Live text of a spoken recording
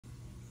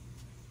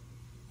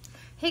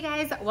Hey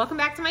guys, welcome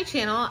back to my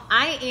channel.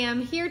 I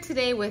am here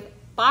today with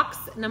box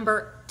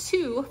number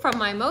 2 from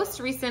my most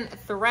recent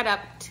ThredUp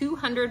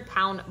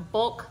 200-pound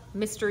bulk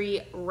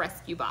mystery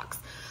rescue box.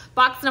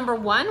 Box number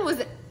 1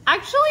 was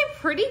actually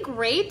pretty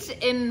great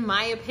in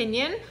my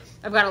opinion.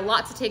 I've got a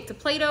lot to take to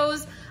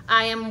Plato's.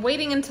 I am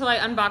waiting until I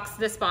unbox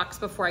this box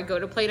before I go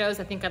to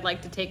Plato's. I think I'd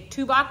like to take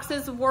 2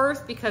 boxes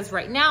worth because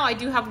right now I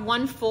do have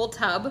 1 full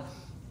tub.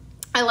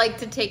 I like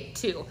to take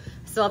 2.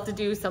 Still have to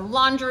do some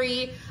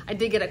laundry. I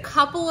did get a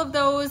couple of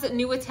those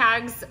new with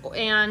tags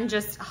and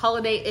just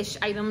holiday-ish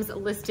items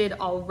listed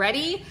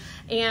already.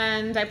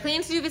 And I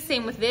plan to do the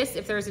same with this.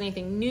 If there's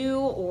anything new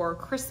or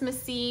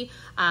Christmassy,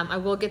 I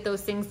will get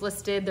those things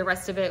listed. The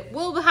rest of it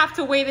will have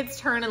to wait its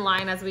turn in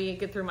line as we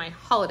get through my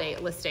holiday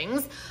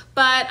listings.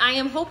 But I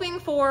am hoping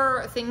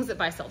for things that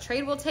Buy Sell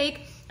Trade will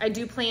take. I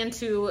do plan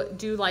to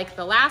do like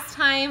the last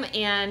time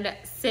and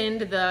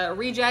send the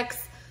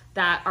rejects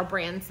that are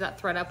brands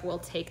that ThredUp will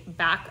take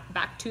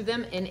back to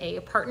them in a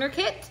partner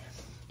kit.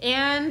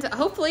 And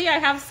hopefully I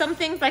have some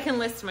things I can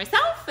list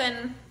myself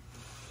and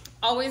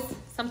always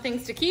some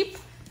things to keep.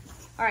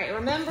 All right,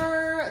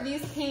 remember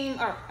these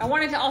came, or I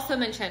wanted to also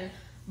mention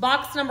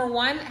box number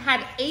 1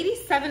 had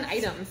 87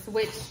 items,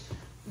 which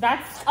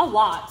that's a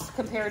lot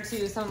compared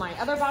to some of my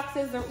other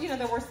boxes. There,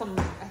 there were some,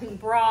 I think,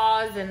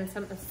 bras and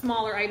some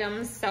smaller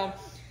items. So,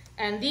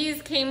 and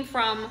these came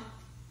from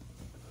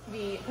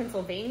the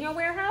Pennsylvania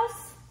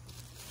warehouse.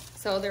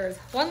 So there's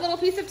 1 little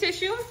piece of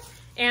tissue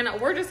and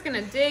we're just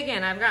gonna dig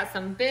in. I've got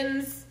some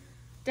bins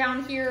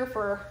down here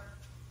for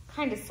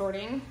kind of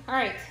sorting. All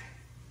right,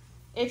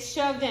 it's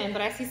shoved in,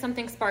 but I see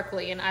something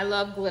sparkly and I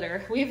love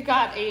glitter. We've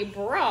got a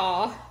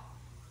bra.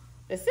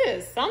 This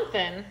is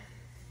something.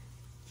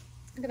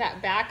 Look at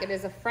that back. It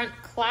is a front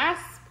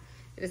clasp.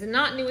 It is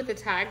not new with the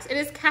tags. It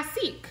is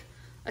Cacique,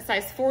 a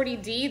size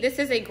 40D. This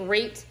is a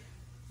great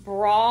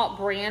bra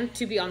brand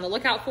to be on the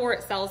lookout for.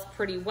 It sells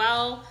pretty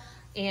well.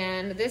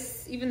 And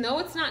this, even though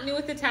it's not new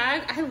with the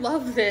tag, I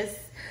love this.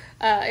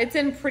 It's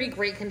in pretty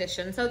great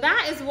condition. So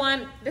that is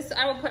one. This,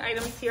 I will put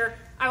items here.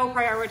 I will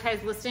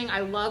prioritize listing.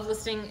 I love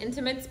listing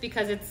intimates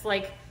because it's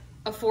like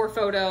a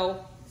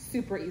 4-photo,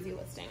 super easy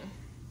listing.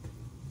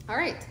 All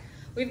right,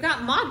 we've got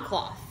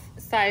ModCloth,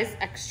 size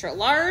extra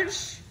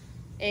large.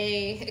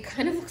 It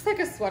kind of looks like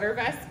a sweater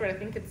vest, but I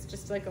think it's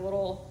just like a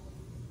little,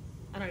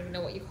 I don't even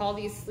know what you call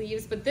these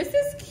sleeves, but this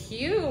is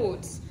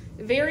cute.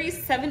 Very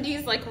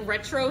 70s, like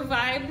retro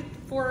vibe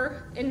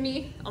in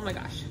me. Oh my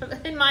gosh,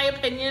 in my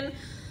opinion.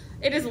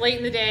 It is late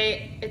in the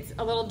day. It's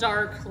a little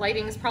dark.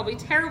 Lighting is probably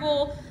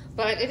terrible,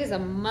 but it is a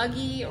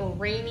muggy,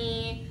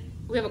 rainy.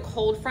 We have a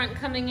cold front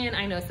coming in.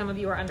 I know some of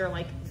you are under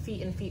like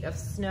feet and feet of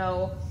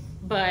snow,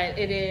 but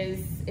it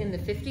is in the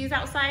 50s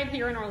outside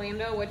here in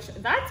Orlando, which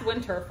that's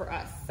winter for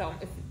us. So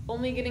it's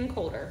only getting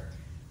colder.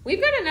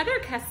 We've got another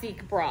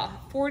Cacique bra,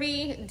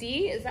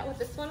 40D. Is that what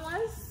this one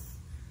was?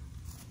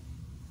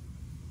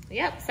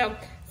 Yep, so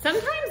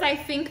sometimes I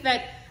think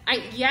that,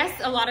 yes,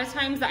 a lot of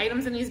times the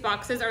items in these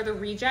boxes are the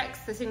rejects,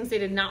 the things they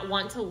did not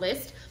want to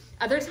list.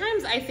 Other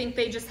times I think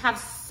they just have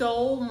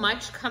so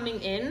much coming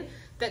in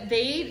that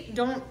they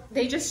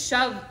just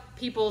shove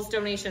people's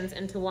donations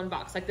into one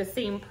box, like the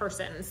same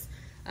person's.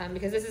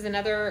 Because this is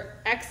another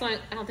excellent,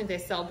 I don't think they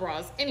sell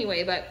bras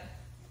anyway, but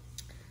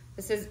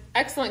this is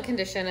excellent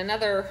condition.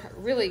 Another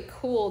really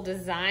cool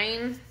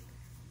design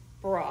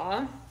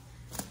bra.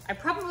 I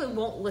probably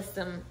won't list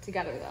them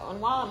together though.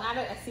 And while I'm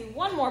at it, I see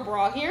 1 more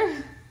bra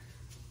here.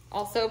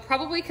 Also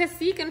probably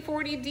Cacique and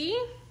 40D.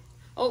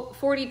 Oh,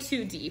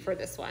 42D for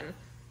this one.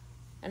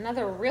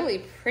 Another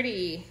really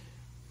pretty,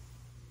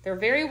 they're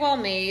very well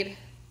made.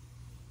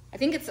 I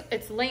think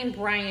it's Lane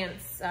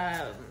Bryant's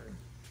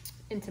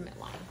intimate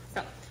line.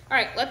 So, all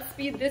right, let's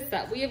speed this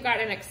up. We have got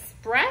an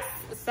Express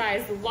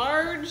size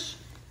large.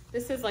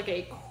 This is like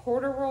a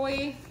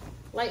corduroy,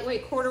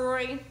 lightweight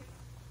corduroy.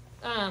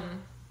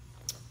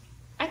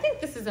 I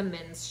think this is a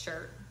men's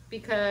shirt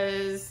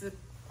because,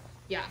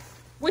 yeah,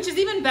 which is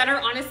even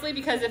better, honestly,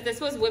 because if this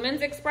was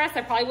women's Express,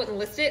 I probably wouldn't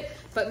list it,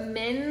 but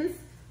men's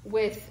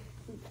with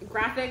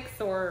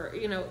graphics or,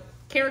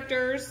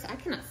 characters, I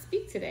cannot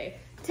speak today,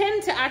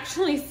 tend to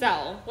actually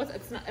sell.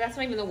 That's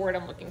not even the word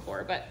I'm looking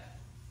for, but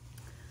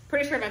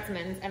pretty sure that's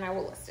men's, and I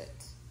will list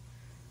it.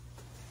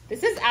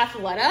 This is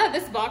Athleta.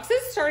 This box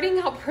is starting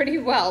out pretty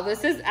well.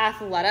 This is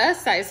Athleta,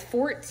 size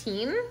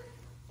 14.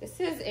 This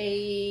is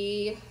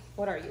a,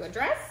 what are you, a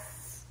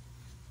dress?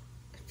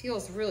 It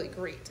feels really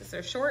great. Is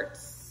there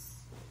shorts?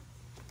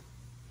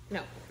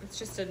 No, it's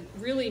just a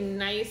really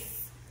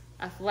nice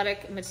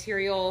athletic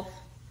material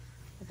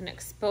with an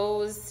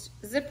exposed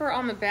zipper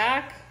on the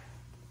back.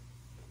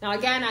 Now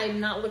again,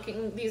 I'm not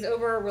looking these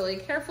over really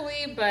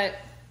carefully, but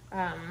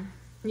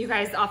you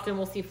guys often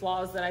will see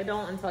flaws that I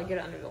don't until I get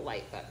it under the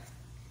light, but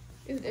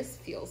ooh, this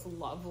feels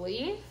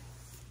lovely.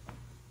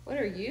 What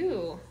are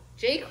you?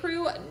 J.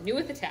 Crew, new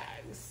with the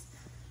tags.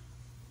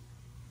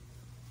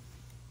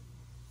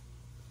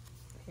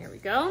 Here we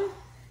go.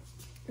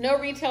 No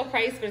retail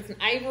price, but it's an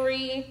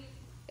ivory.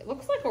 It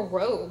looks like a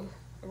robe.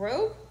 A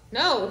robe?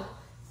 No,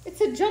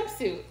 it's a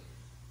jumpsuit.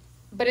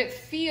 but it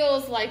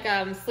feels like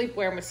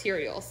sleepwear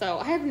material. So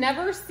I have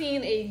never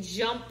seen a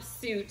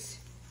jumpsuit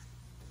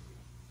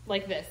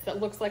like this that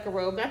looks like a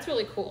robe. That's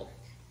really cool.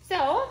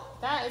 So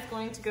that is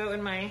going to go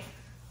in my,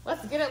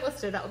 let's get it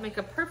listed. That would make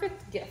a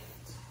perfect gift.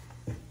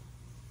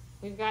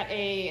 We've got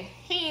a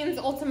Hanes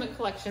Ultimate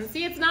Collection.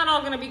 See, it's not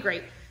all gonna be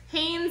great.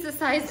 Hanes, a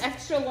size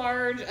extra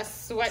large, a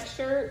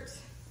sweatshirt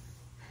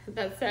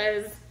that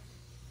says,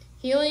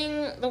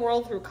 healing the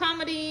world through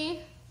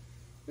comedy,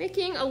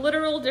 making a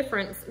literal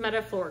difference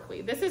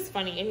metaphorically. This is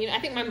funny, and I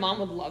think my mom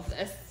would love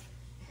this.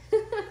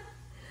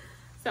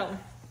 So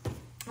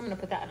I'm gonna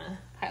put that in a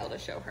pile to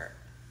show her.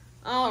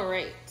 All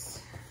right,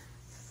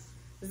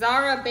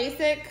 Zara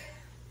basic,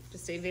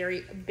 just a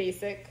very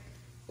basic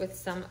with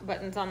some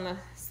buttons on the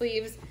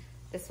sleeves.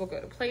 This will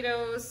go to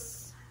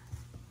Plato's.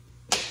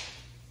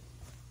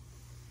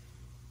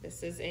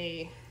 This is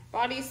a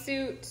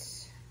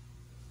bodysuit.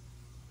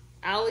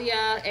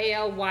 Alia,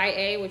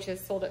 A-L-Y-A, which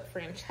is sold at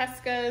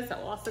Francesca's.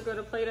 That will also go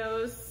to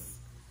Plato's.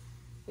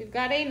 We've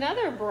got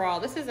another bra.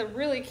 This is a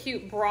really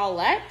cute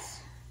bralette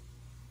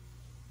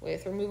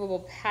with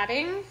removable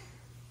padding.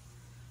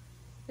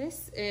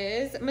 This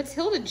is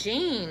Matilda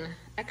Jane,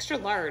 extra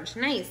large,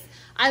 nice.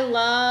 I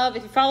love,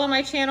 if you follow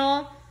my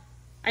channel,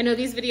 I know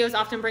these videos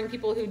often bring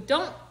people who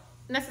don't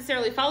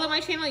necessarily follow my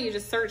channel. You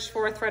just search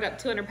for ThredUp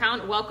 200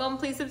 pound. Welcome,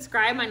 please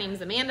subscribe. My name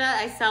is Amanda.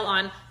 I sell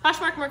on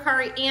Poshmark,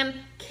 Mercari, and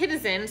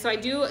Kidizen. So I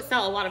do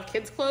sell a lot of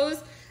kids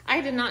clothes.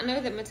 I did not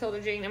know that Matilda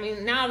Jane, I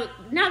mean, now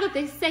that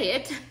they say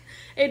it,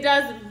 it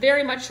does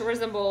very much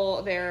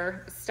resemble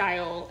their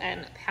style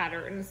and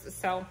patterns.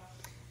 So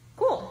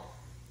cool.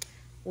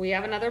 We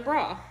have another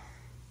bra.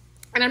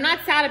 And I'm not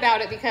sad about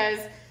it because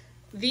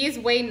these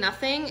weigh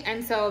nothing,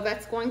 and so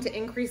that's going to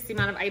increase the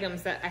amount of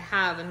items that I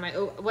have in my,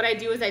 what I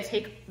do is I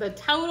take the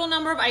total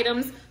number of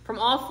items from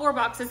all 4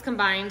 boxes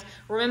combined.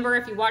 Remember,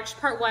 if you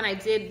watched part 1, I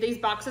did, these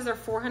boxes are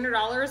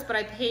 $400, but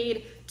I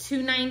paid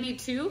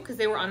 $292 because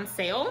they were on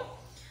sale.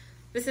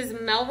 This is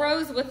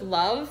Melrose with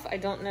Love. I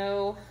don't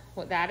know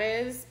what that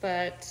is,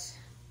 but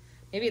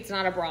maybe it's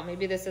not a bra.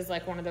 Maybe this is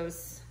like one of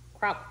those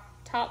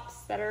crop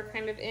tops that are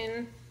kind of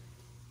in.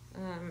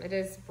 It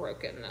is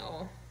broken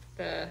though.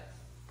 The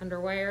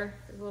underwire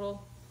is a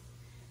little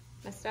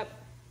messed up.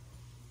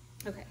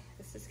 Okay,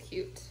 this is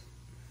cute.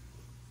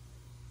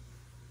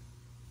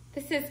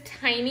 This is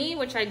Tiny,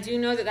 which I do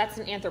know that that's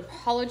an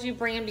Anthropologie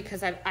brand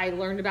because I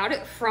learned about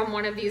it from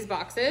one of these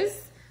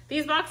boxes.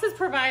 These boxes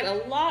provide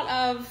a lot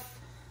of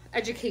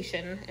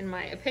education, in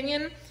my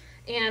opinion,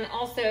 and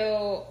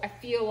also I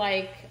feel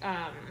like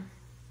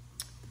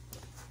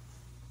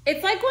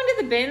it's like going to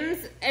the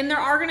bins, and there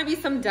are going to be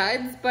some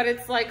duds, but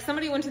it's like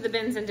somebody went to the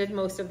bins and did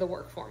most of the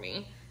work for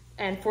me,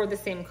 and for the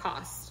same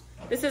cost.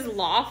 This is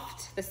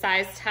Loft. The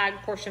size tag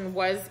portion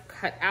was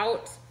cut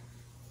out.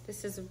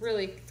 This is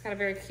really, it's got a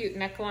very cute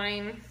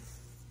neckline.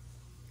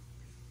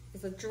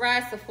 It's a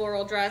dress, a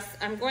floral dress.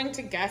 I'm going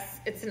to guess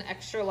it's an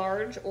extra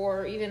large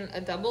or even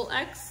a double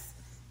X.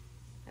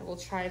 I will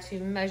try to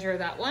measure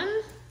that one.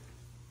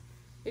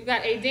 We've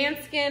got a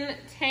Danskin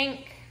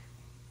tank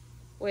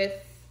with,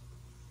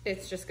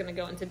 it's just gonna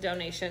go into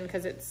donation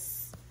because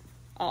it's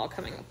all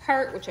coming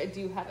apart, which I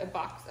do have a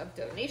box of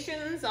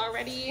donations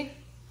already.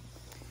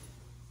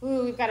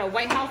 Ooh, we've got a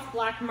White House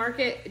Black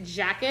Market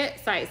jacket,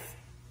 size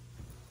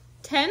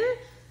 10.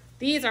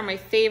 These are my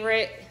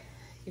favorite.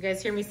 You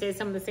guys hear me say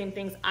some of the same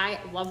things. I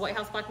love White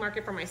House Black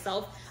Market for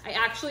myself. I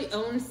actually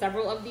own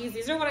several of these.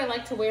 These are what I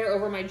like to wear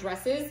over my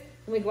dresses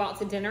when we go out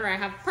to dinner. I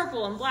have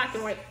purple and black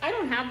and white. I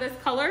don't have this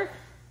color.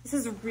 This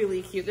is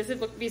really cute. This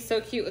would be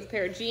so cute with a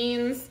pair of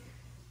jeans.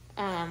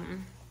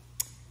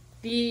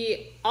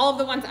 All of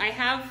the ones I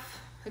have,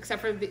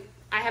 except for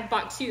I have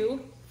bought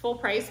 2 full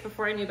price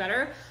before I knew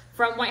better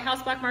from White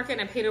House Black Market,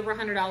 and I paid over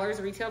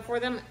 $100 retail for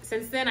them.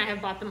 Since then, I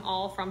have bought them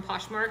all from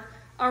Poshmark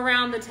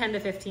around the $10 to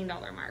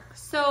 $15 mark.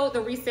 So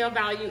the resale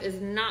value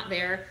is not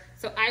there.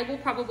 So I will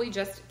probably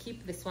just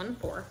keep this one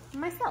for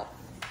myself.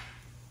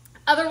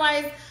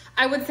 Otherwise,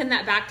 I would send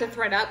that back to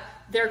ThredUp.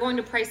 They're going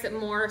to price it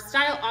more.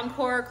 Style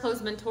Encore,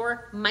 Clothes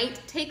Mentor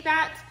might take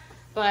that,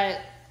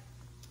 but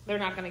they're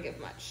not gonna give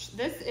much.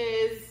 This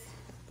is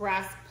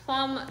Brass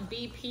Plum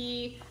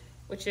BP,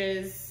 which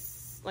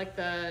is like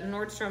the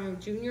Nordstrom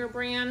Junior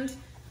brand.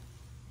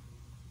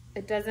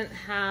 It doesn't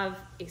have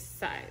a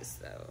size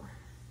though.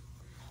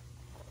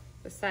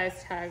 The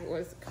size tag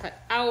was cut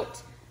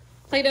out.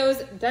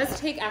 Plato's does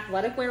take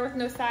athletic wear with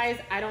no size.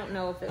 I don't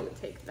know if it would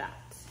take that.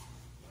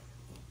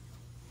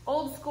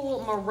 Old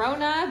School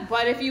Morona,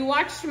 but if you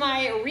watched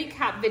my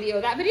recap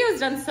video, that video is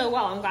done so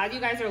well. I'm glad you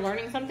guys are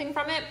learning something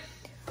from it,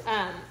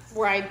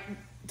 where I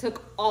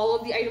took all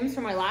of the items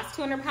from my last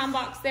 200 pound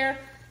box there.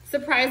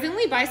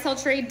 Surprisingly, Buy Sell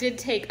Trade did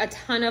take a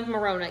ton of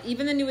Morona,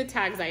 even the new with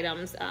tags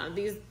items.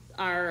 These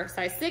are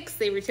size 6.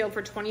 They retail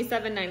for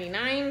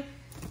 $27.99.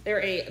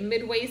 They're a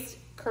mid-waist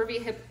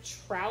curvy hip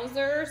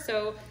trouser.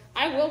 So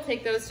I will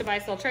take those to Buy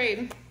Sell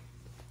Trade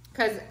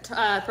because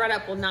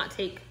ThredUp will not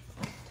take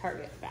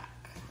Target back.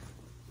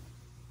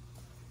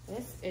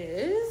 This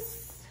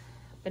is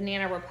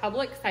Banana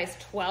Republic, size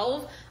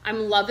 12.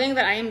 I'm loving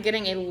that I am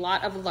getting a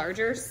lot of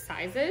larger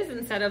sizes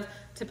instead of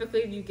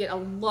typically you get a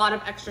lot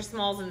of extra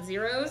smalls and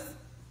zeros.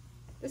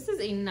 This is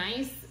a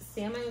nice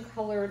salmon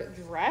colored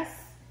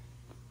dress.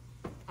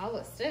 I'll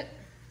list it.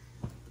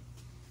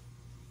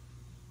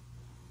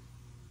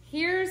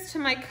 Here's to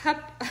my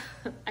cup.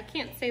 I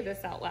can't say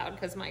this out loud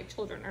because my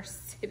children are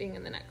sitting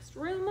in the next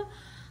room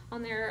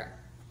on their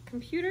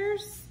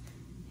computers.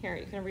 Here,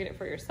 you can read it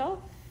for yourself.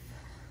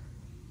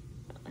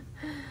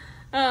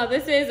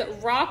 This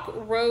is Rock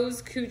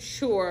Rose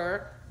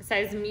Couture,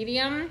 size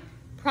medium.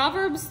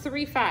 Proverbs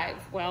 3:5.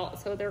 Well,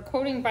 so they're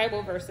quoting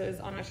Bible verses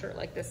on a shirt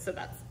like this, so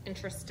that's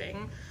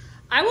interesting.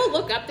 I will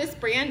look up this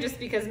brand just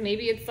because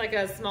maybe it's like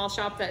a small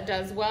shop that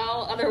does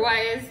well.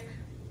 Otherwise,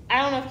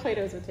 I don't know if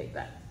Plato's would take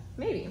that.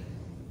 Maybe.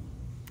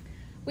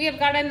 We have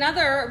got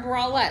another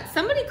bralette.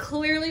 Somebody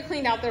clearly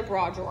cleaned out their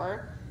bra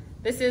drawer.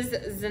 This is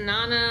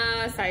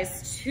Zanana,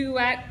 size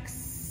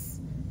 2X.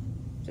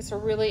 Just a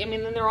really, I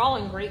mean, they're all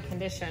in great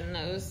condition,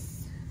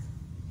 those.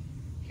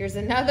 Here's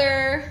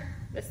another.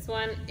 This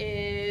one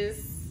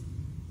is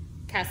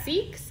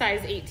Cacique,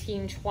 size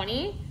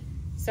 18-20.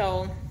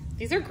 So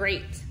these are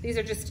great. These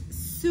are just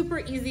super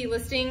easy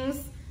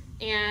listings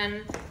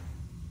and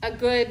a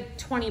good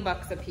 20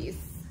 bucks a piece.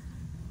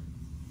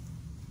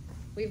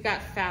 We've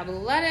got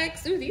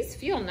Fabletics. Ooh, these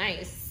feel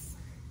nice.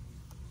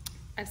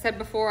 I've said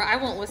before, I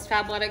won't list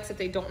Fabletics if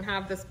they don't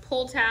have this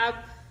pull tab.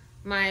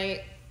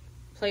 My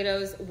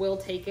Plato's will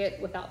take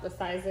it without the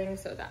sizing,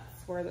 so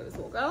that's where those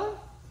will go.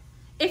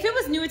 If it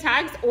was new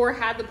tags or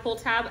had the pull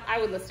tab,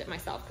 I would list it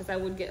myself because I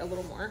would get a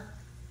little more.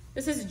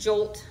 This is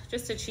Jolt,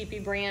 just a cheapy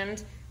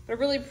brand, but a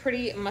really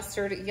pretty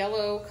mustard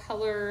yellow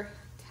color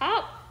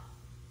top.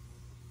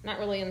 Not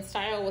really in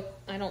style with,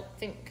 I don't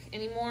think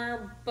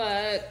anymore,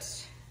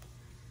 but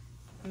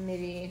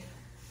maybe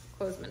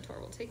Clothes Mentor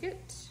will take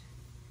it.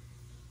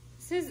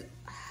 This is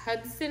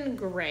Hudson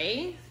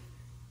Gray.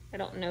 I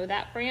don't know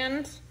that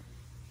brand.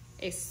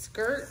 A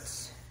skirt.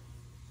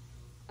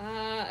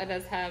 It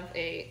does have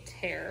a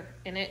tear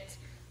in it.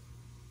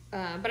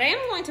 But I am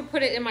going to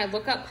put it in my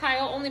lookup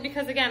pile only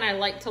because, again, I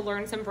like to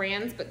learn some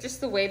brands, but just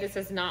the way this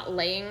is not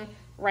laying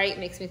right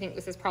makes me think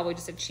this is probably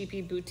just a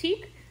cheapy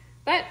boutique.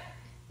 But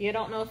you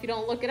don't know if you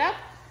don't look it up.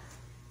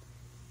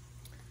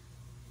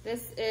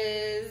 This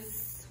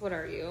is, what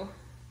are you?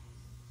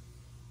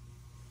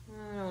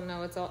 I don't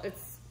know.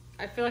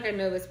 I feel like I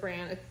know this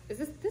brand. This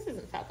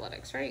isn't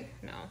Fabletics, right?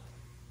 No,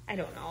 I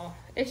don't know.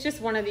 It's just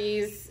one of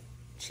these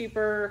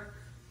cheaper,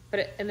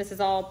 and this is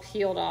all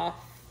peeled off.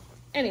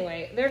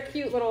 Anyway, they're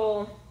cute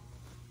little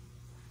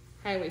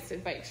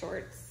high-waisted bike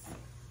shorts.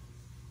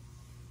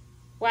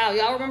 Wow,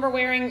 y'all remember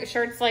wearing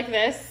shirts like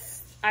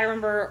this? I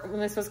remember when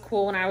this was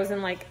cool when I was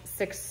in like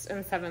 6th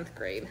and 7th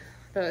grade.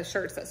 The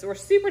shirts that were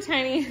super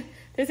tiny.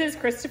 This is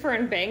Christopher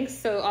and Banks,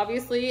 so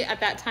obviously at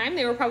that time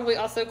they were probably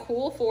also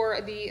cool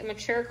for the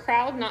mature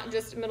crowd, not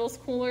just middle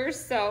schoolers.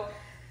 So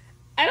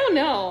I don't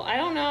know. I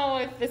don't know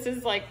if this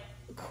is like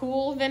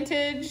cool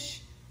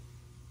vintage.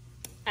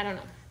 I don't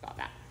know about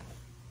that.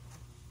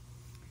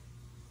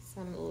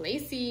 Some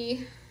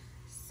lacy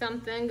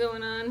something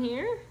going on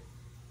here.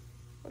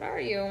 What are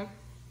you?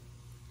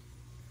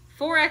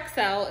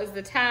 4XL is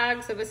the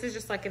tag, so this is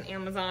just like an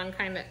Amazon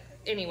kind of,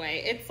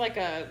 anyway, it's like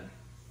a,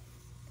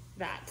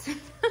 that.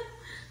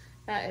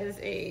 That is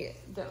a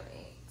donate.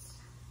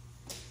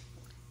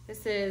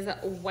 This is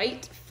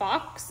White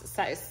Fox,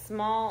 size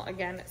small.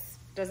 Again, it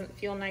doesn't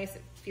feel nice.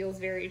 It feels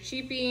very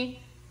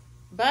cheapy,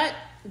 but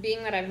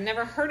being that I've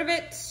never heard of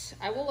it,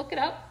 I will look it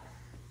up.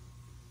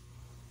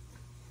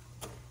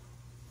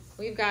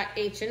 We've got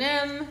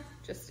H&M,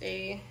 just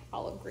a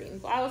olive green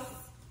blouse.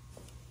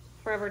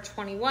 Forever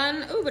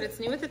 21. Oh, but it's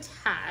new with a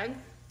tag,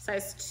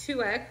 size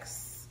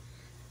 2X.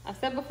 I've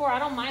said before, I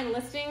don't mind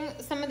listing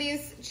some of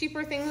these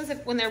cheaper things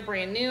when they're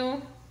brand new.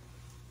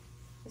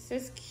 This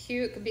is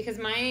cute because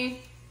my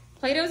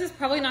Plato's is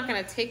probably not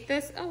gonna take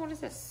this. Oh, what is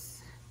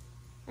this?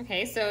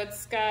 Okay, so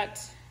it's got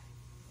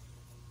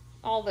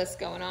all this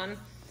going on.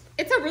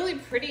 It's a really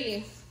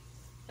pretty,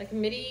 like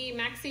midi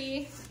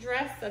maxi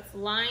dress that's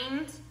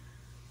lined.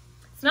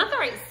 It's not the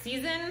right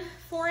season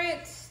for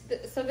it.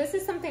 So this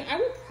is something I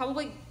would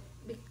probably,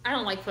 I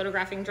don't like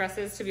photographing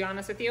dresses, to be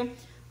honest with you.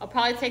 I'll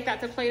probably take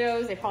that to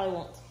Plato's. They probably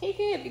won't take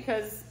it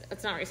because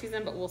it's not right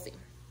season, but we'll see.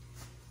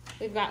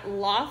 We've got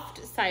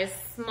Loft, size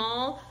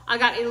small. I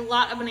got a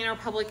lot of Banana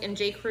Republic and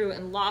J. Crew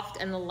and Loft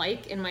and the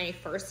like in my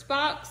first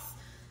box.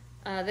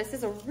 This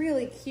is a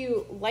really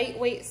cute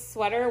lightweight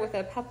sweater with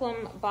a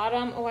peplum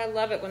bottom. Oh, I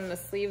love it when the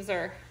sleeves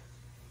are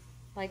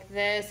like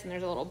this and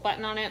there's a little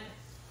button on it.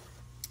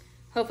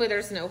 Hopefully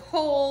there's no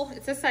hole.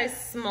 It's a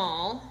size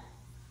small.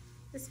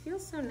 This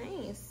feels so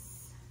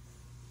nice.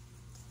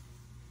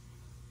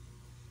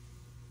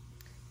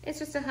 It's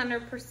just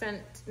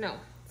 100%, no,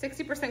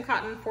 60%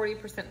 cotton,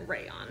 40%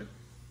 rayon.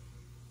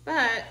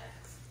 But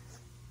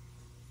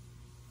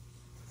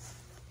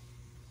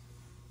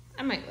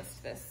I might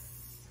list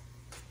this.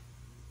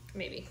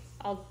 Maybe.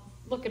 I'll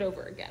look it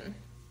over again.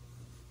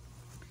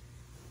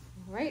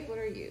 All right, what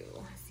are you?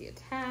 see a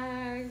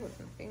tag with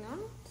nothing on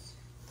it.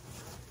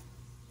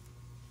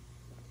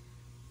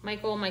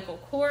 Michael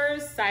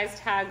Kors, size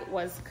tag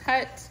was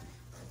cut.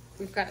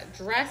 We've got a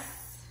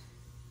dress.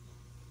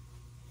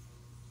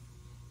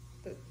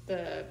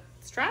 The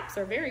straps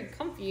are very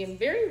comfy and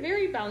very,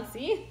 very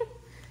bouncy.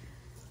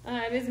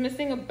 It is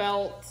missing a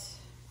belt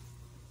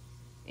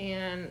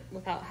and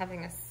without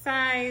having a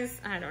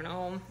size, I don't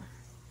know.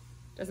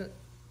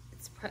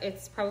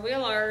 It's probably a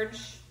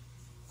large,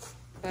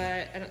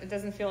 but it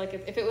doesn't feel like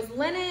it. If it was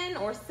linen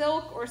or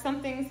silk or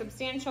something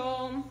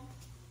substantial,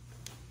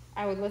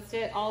 I would list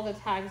it. All the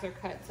tags are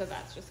cut, so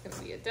that's just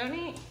gonna be a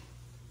donate.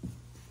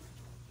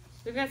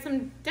 We've got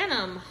some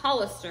denim,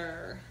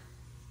 Hollister,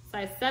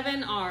 size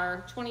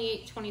 7R,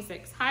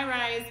 28-26, high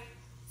rise,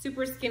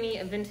 super skinny,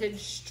 a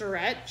vintage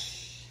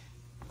stretch.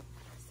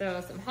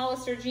 So some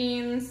Hollister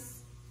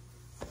jeans,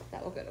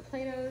 that will go to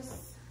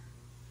Plato's.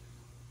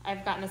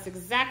 I've gotten this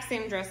exact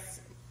same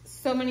dress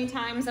so many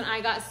times, and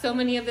I got so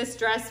many of this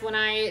dress when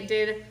I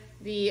did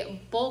the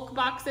bulk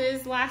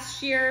boxes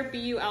last year,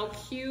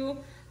 BULQ,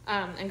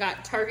 and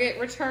got Target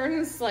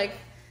returns. Like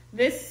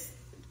this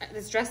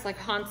dress like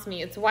haunts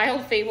me. It's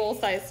Wild Fable,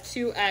 size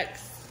 2X.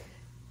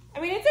 I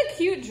mean, it's a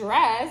cute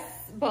dress,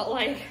 but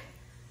like,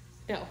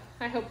 no,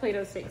 I hope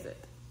Plato's takes it.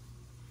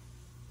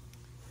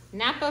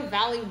 Napa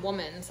Valley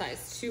Woman,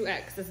 size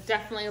 2X. This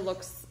definitely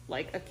looks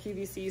like a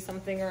QVC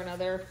something or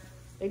another.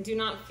 They do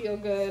not feel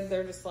good.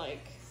 They're just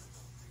like,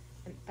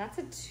 and that's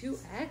a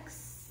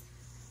 2X?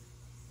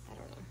 I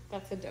don't know.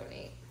 That's a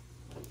donate.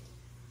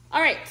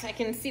 All right, I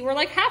can see we're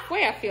like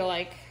halfway, I feel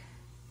like.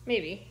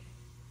 Maybe.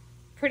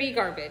 Pretty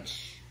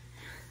Garbage.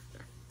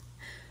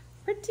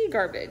 Pretty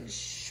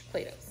Garbage.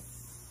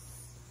 Plato's.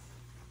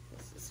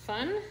 This is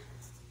fun.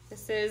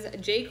 This is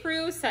J.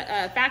 Crew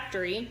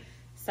Factory,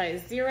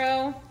 size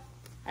 0.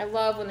 I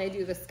love when they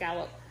do the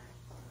scallop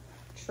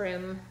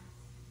trim.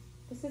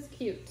 This is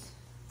cute.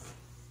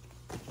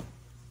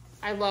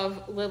 I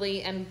love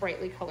lily and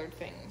brightly colored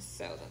things,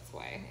 so that's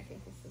why I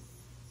think this is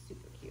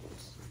super cute.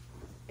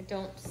 I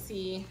don't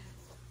see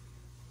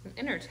an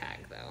inner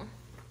tag though,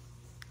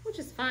 which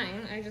is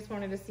fine. I just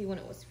wanted to see when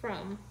it was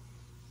from,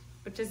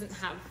 but doesn't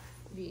have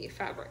the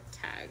fabric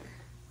tag.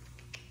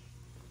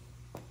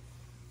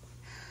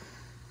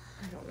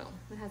 I don't know.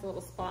 It has a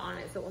little spot on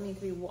it, so it will need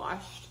to be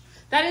washed.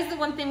 That is the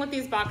one thing with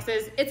these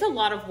boxes. It's a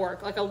lot of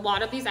work. Like a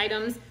lot of these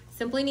items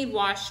simply need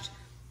washed.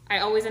 I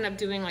always end up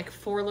doing like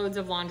 4 loads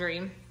of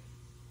laundry.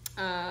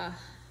 Yeah.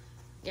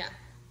 All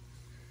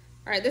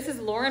right, this is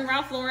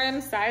Ralph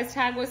Lauren. Size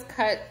tag was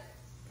cut.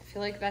 I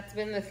feel like that's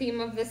been the theme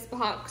of this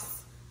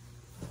box.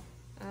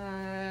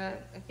 I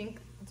think,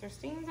 is there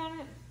stains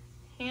on it?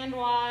 Hand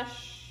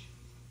wash.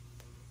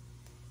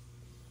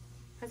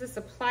 Has a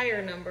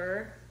supplier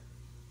number,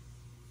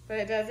 but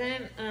it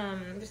doesn't.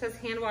 It just says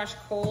hand wash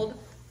cold.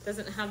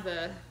 Doesn't have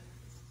the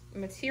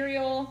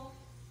material.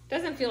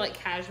 Doesn't feel like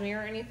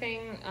cashmere or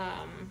anything.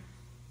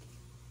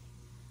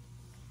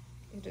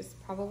 It is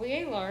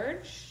probably a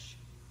large.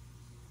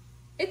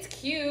 It's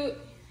cute.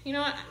 You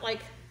know what? Like,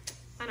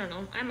 I don't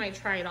know. I might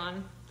try it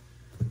on.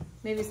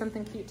 Maybe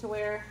something cute to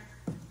wear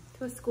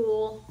to a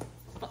school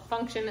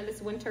function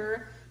this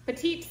winter.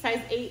 Petite,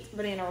 size 8,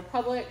 Banana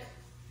Republic.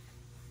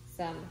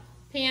 Some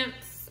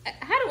pants.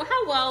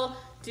 How well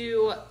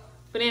do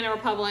Banana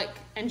Republic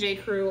and J.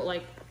 Crew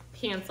like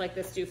pants like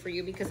this do for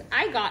you? Because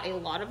I got a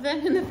lot of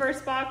them in the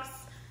first box,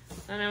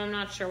 and I'm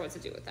not sure what to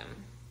do with them.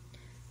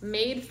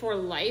 Made for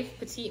Life,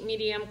 petite,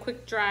 medium,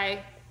 quick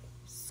dry,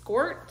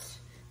 skort.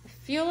 I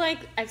feel like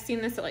I've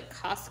seen this at like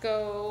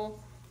Costco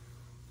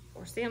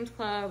or Sam's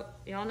Club.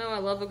 Y'all know I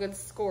love a good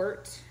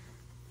skort.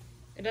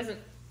 It doesn't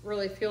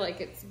really feel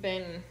like it's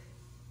been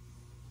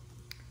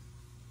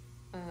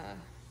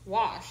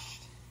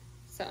washed.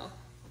 So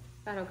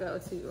that'll go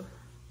to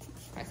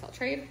Buy Sell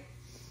Trade.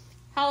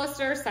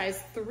 Hollister,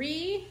 size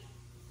 3S,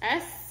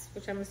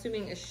 which I'm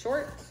assuming is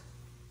short.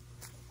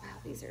 Wow,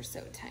 these are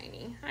so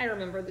tiny. I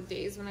remember the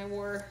days when I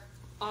wore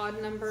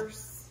odd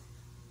numbers.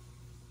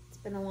 It's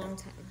been a long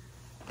time.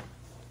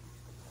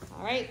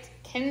 All right,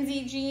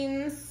 Kenzie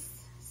jeans,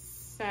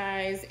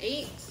 size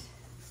 8.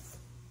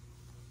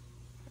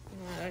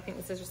 I think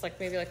this is just like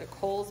maybe like a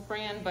Kohl's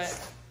brand,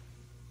 but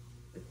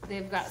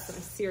they've got some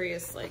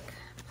serious like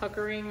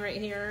puckering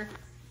right here.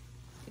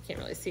 You can't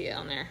really see it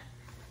on there.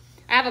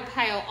 I have a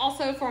pile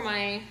also for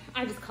I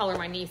just call her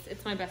my niece.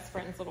 It's my best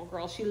friend's little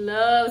girl. She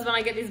loves when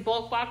I get these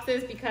bulk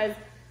boxes because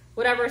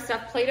whatever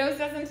stuff Plato's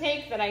doesn't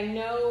take that I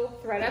know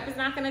ThredUp is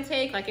not gonna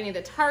take, like any of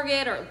the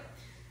Target, or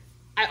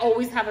I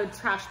always have a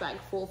trash bag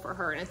full for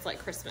her, and it's like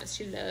Christmas.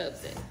 She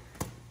loves it.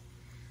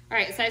 All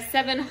right, size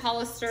 7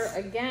 Hollister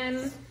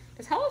again.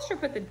 Does Hollister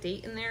put the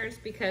date in there?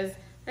 Just because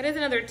that is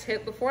another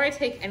tip. Before I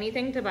take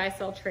anything to Buy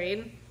Sell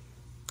Trade,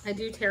 I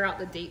do tear out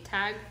the date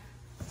tag.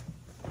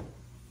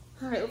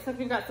 All right, looks like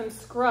we've got some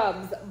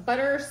scrubs.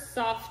 Butter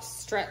Soft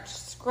Stretch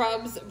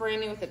Scrubs, brand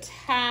new with a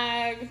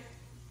tag.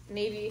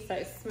 Navy,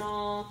 size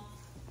small.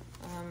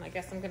 I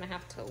guess I'm gonna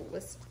have to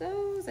list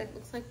those. It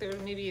looks like there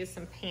maybe is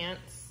some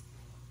pants.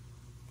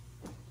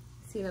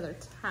 See another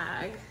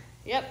tag.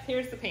 Yep,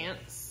 here's the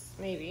pants.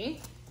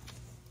 maybe.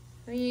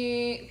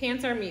 The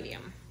pants are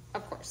medium.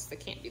 Of course, they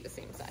can't be the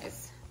same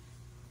size.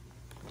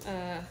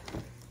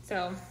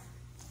 So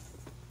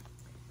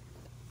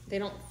they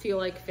don't feel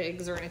like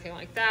figs or anything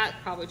like that.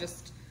 Probably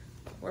just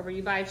wherever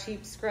you buy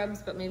cheap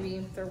scrubs, but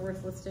maybe they're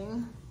worth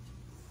listing.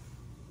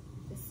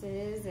 This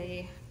is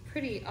a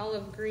pretty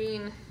olive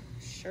green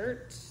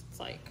shirt. It's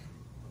like,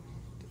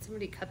 did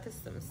somebody cut this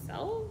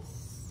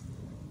themselves?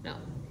 No.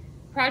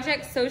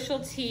 Project Social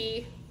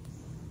Tee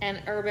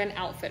and Urban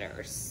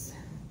Outfitters.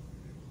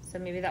 So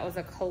maybe that was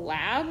a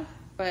collab,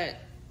 but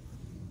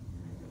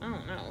I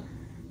don't know.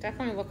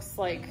 Definitely looks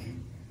like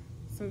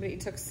somebody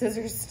took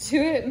scissors to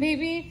it,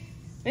 maybe.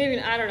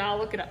 Maybe, I don't know, I'll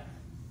look it up.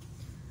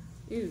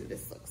 Ooh,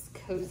 this looks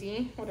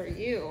cozy. What are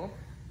you?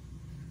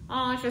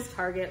 Oh, it's just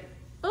Target.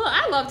 Oh,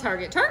 I love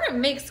Target. Target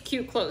makes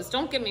cute clothes,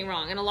 don't get me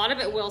wrong, and a lot of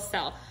it will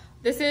sell.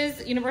 This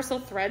is universal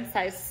thread,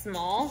 size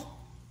small,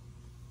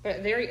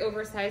 but very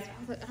oversized.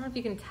 I don't know if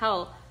you can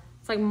tell.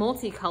 It's like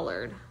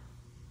multicolored.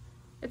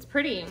 It's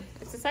pretty.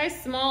 It's a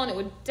size small and it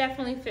would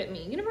definitely fit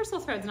me. Universal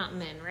thread's not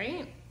men,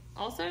 right?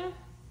 Also?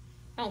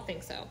 I don't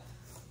think so.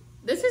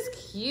 This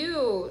is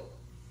cute.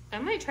 I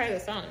might try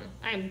this on.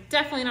 I'm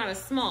definitely not a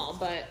small,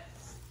 but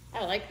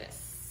I like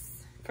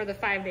this. For the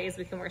 5 days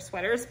we can wear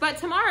sweaters, but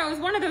tomorrow is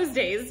one of those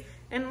days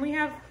and we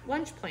have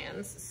lunch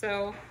plans.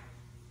 So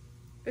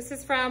this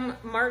is from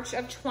March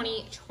of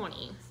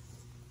 2020.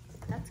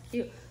 That's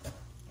cute.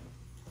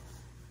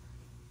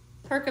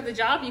 Perk of the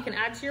job, you can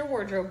add to your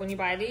wardrobe when you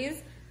buy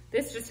these.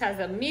 This just has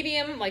a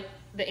medium, like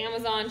the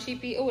Amazon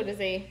cheapie. Oh, it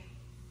is a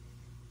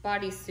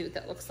bodysuit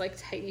that looks like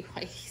tidy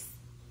whities.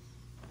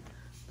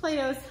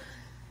 Play-Dohs.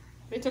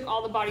 They took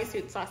all the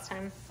bodysuits last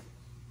time.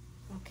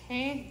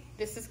 Okay,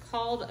 this is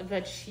called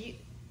the cheat.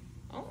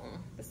 Oh,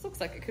 this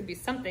looks like it could be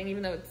something,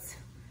 even though it's...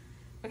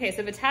 Okay,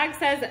 so the tag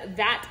says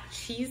that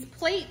cheese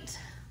plate.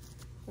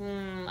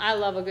 I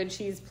love a good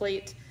cheese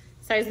plate.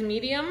 Size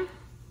medium.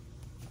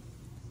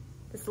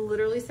 This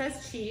literally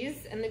says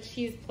cheese and the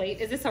cheese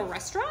plate. Is this a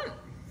restaurant?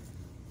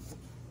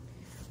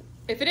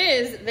 If it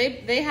is,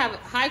 they have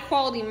high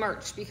quality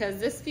merch because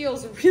this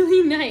feels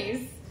really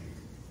nice.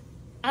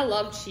 I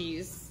love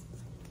cheese,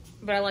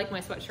 but I like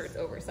my sweatshirts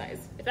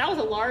oversized. If that was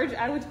a large,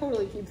 I would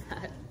totally keep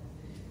that.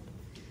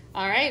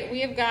 All right,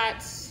 we have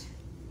got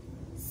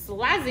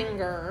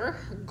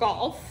Slazenger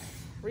Golf,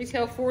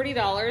 retail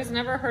 $40.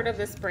 Never heard of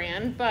this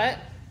brand, but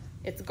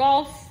it's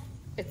golf.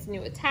 It's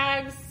new with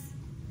tags.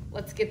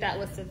 Let's get that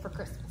listed for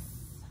Christmas.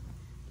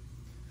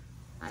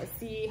 I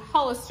see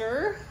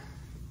Hollister.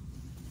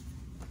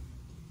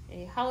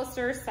 A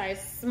Hollister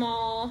size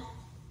small.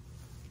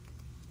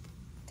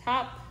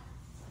 Top.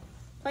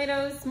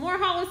 Play-Dohs. More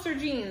Hollister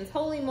jeans.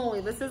 Holy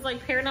moly. This is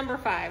like pair number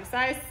 5,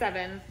 size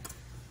 7.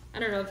 I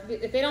don't know.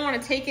 If they don't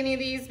want to take any of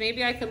these,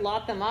 maybe I could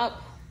lot them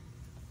up.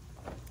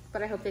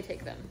 But I hope they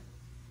take them.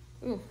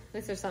 Ooh,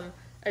 these are some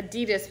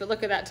Adidas, but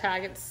look at that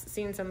tag. It's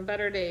seen some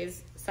better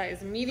days.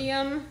 Size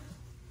medium.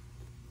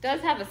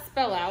 Does have a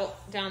spell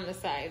out down the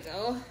side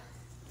though.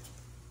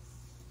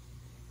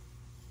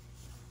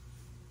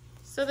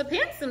 So the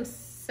pants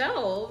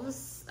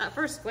themselves, at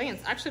first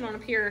glance, actually don't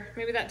appear.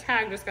 Maybe that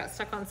tag just got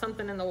stuck on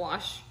something in the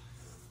wash.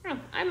 Oh,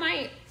 I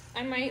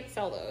might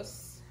sell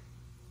those.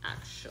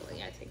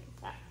 Actually, I take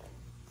it back.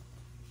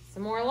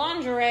 Some more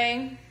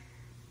lingerie.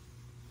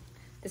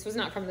 This was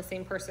not from the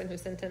same person who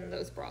sent in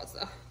those bras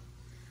though.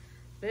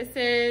 This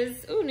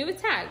is, ooh, new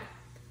with tag.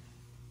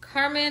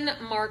 Carmen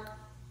Mark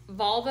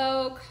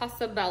Volvo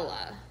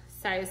Casabella,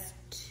 size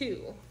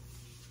 2.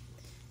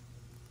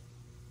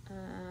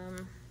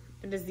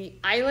 It is the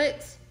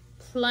Eyelet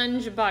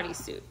Plunge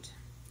bodysuit.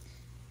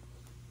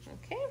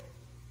 Okay.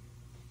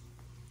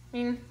 I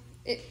mean,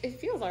 it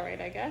feels all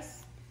right, I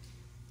guess.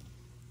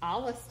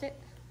 I'll list it.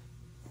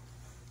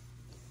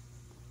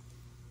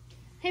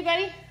 Hey,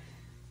 buddy.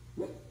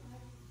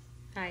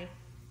 Hi.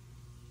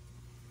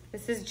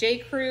 This is J.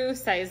 Crew,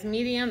 size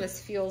medium.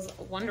 This feels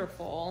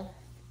wonderful.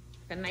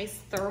 A nice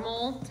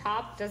thermal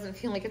top. Doesn't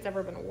feel like it's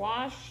ever been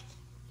washed.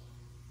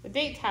 The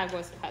date tag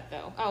was cut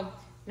though. Oh,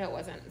 no it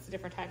wasn't. It's a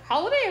different tag.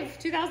 Holiday of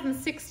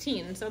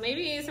 2016. So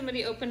maybe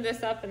somebody opened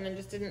this up and then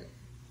just didn't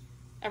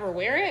ever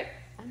wear it.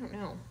 I don't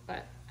know,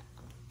 but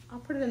I'll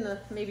put it in the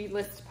maybe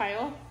list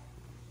pile.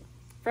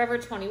 Forever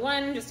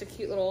 21, just a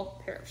cute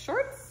little pair of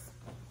shorts.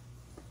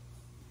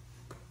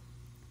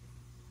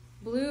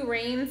 Blue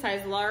Rain,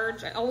 size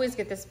large. I always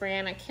get this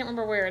brand. I can't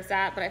remember where it's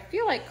at, but I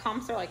feel like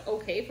comps are like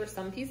okay for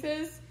some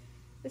pieces.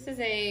 This is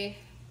a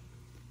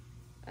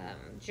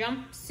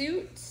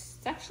jumpsuit.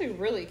 It's actually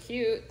really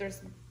cute.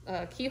 There's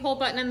a keyhole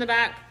button in the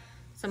back,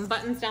 some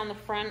buttons down the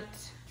front.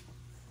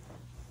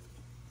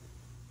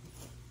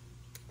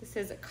 This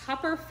is a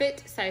copper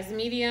fit, size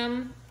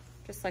medium,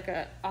 just like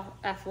a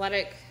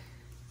athletic.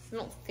 I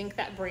don't think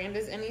that brand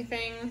is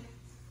anything,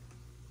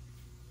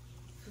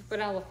 but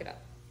I'll look it up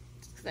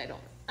because I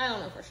don't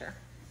know for sure.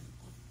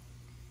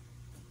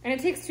 And it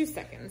takes 2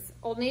 seconds.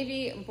 Old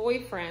Navy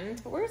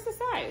boyfriend. Where's the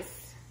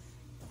size?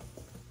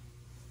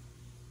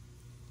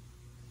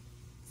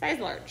 Size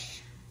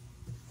large.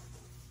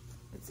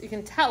 you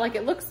can tell, like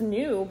it looks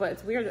new, but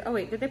it's weird. Oh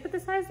wait, did they put the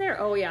size there?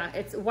 Oh yeah,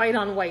 it's white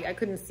on white. I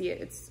couldn't see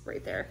it, it's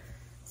right there.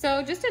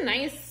 So just a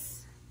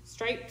nice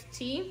striped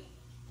tee.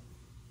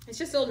 It's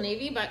just Old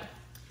Navy, but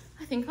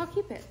I think I'll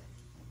keep it.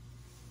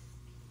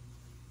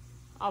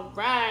 All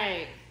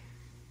right,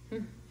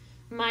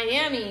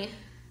 Miami.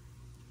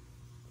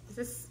 Is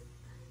this,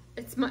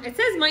 it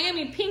says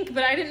Miami pink,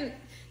 but I didn't,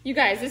 you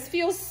guys, this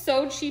feels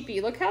so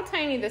cheapy. Look how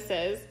tiny this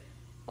is.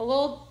 A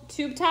little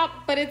tube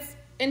top, but it's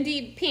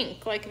indeed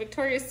pink, like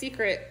Victoria's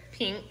Secret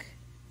pink.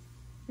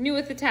 New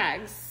with the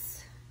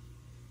tags.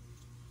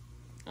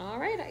 All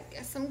right, I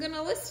guess I'm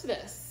gonna list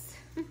this.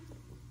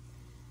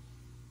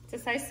 It's a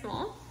size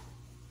small.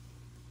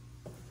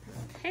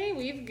 Okay,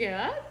 we've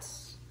got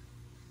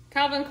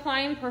Calvin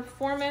Klein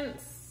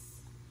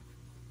Performance,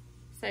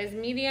 size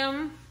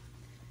medium.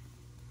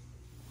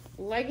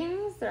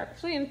 Leggings, they're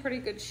actually in pretty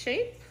good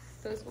shape.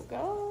 Those will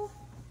go.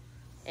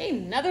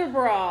 Another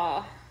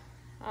bra.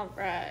 All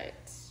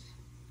right.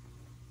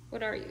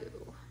 What are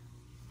you?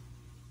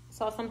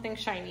 Saw something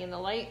shiny in the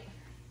light.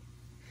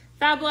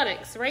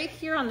 Fabletics, right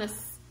here on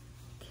this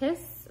kiss.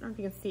 I don't know if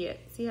you can see it.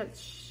 See how it's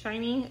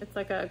shiny? It's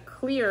like a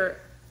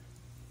clear.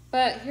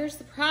 But here's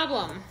the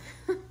problem.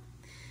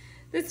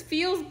 This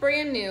feels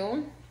brand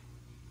new.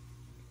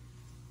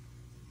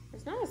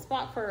 There's not a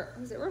spot for,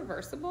 is it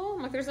reversible?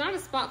 I'm like, there's not a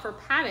spot for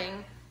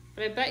padding,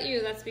 but I bet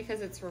you that's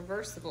because it's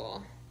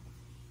reversible.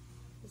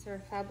 Is there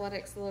a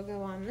Fabletics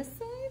logo on this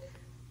side?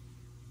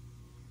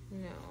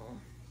 No.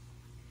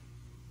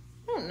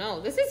 I don't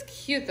know. This is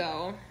cute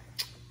though.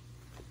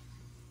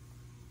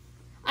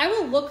 I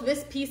will look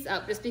this piece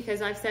up just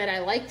because I've said I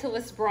like to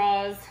list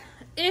bras.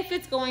 If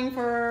it's going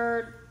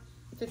for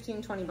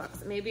 15, 20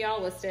 bucks, maybe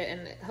I'll list it,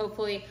 and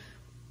hopefully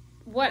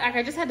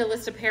I just had to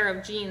list a pair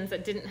of jeans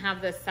that didn't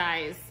have this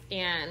size,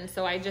 and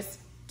so I just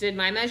did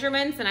my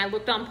measurements and I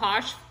looked on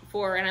Posh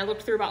and I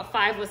looked through about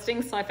 5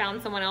 listings, so I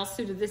found someone else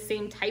who did the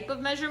same type of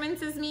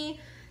measurements as me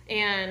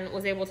and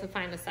was able to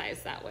find the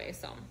size that way.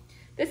 So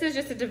this is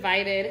just a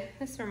divided,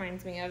 this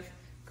reminds me of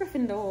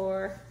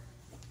Gryffindor.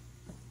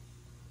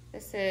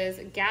 This is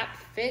Gap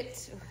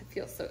Fit. Oh, it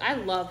feels so, I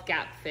love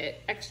Gap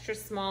Fit. Extra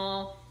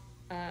small,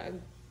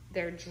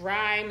 they're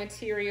dry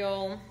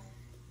material.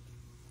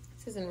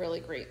 This is in really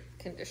great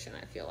condition,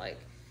 I feel like.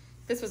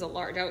 If this was a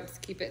large, I would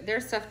just keep it. Their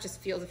stuff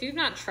just feels, if you've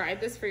not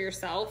tried this for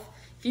yourself,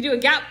 if you do a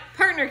Gap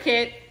partner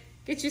kit,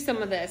 get you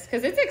some of this,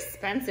 because it's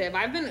expensive.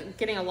 I've been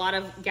getting a lot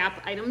of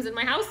Gap items in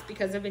my house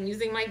because I've been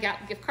using my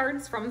Gap gift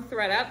cards from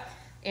ThredUp,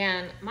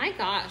 and my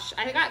gosh,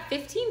 I got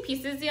 15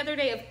 pieces the other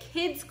day of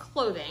kids'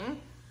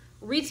 clothing.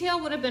 Retail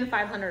would have been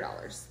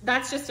 $500.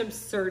 That's just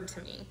absurd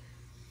to me.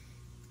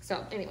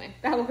 So anyway,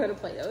 that will go to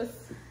Play-Dohs.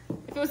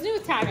 If it was new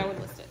with tag, I would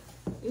list it.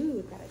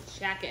 Ooh, got a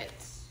jacket.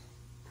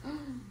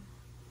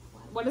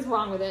 What is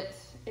wrong with it?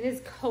 It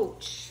is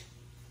Coach,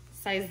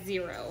 size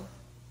 0.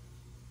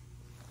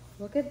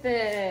 Look at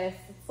this.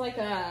 It's like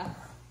a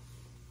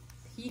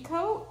pea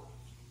coat.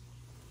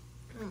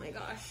 Oh my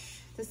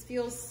gosh. This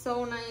feels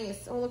so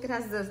nice. Oh, look, it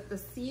has the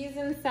C's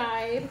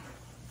inside.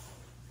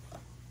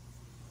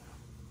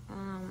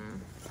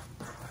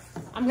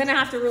 I'm gonna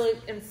have to really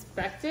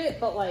inspect it,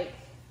 but like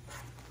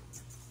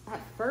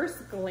at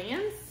first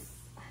glance,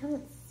 I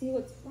don't see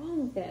what's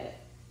wrong with it.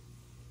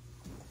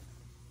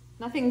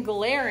 Nothing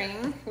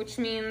glaring, which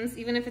means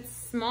even if it's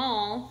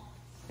small,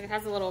 it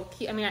has a little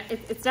key. I mean,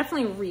 it's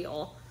definitely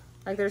real.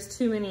 Like there's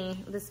too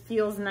many. This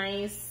feels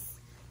nice.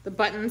 The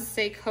buttons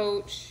say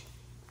Coach.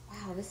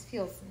 Wow, this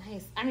feels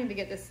nice. I need to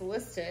get this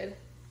listed.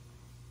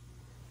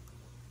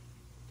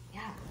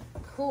 Yeah,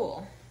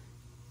 cool.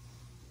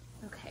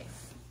 Okay.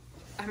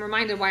 I'm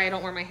reminded why I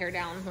don't wear my hair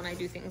down when I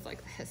do things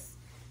like this.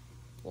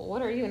 Well,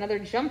 what are you? Another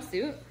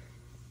jumpsuit.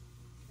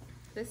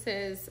 This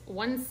is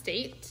One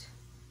State,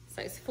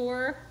 size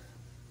 4.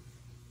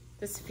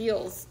 This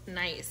feels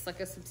nice,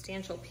 like a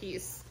substantial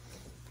piece.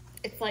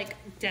 It's like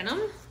denim,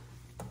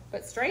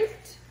 but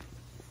striped.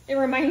 It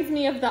reminds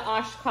me of the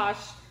Oshkosh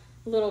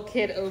little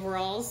kid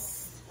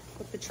overalls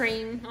with the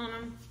train on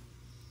them.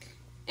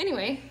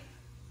 Anyway,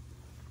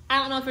 I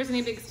don't know if there's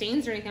any big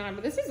stains or anything on it,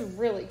 but this is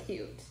really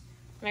cute.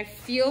 And I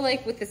feel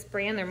like with this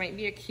brand, there might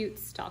be a cute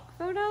stock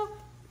photo.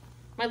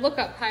 My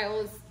lookup pile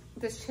is,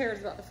 this chair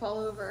is about to fall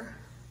over.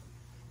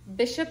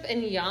 Bishop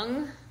and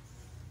Young.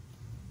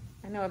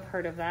 I know I've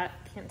heard of that.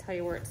 Can't tell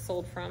you where it's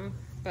sold from,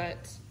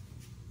 but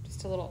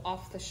just a little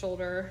off the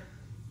shoulder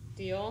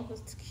deal.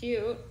 It's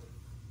cute.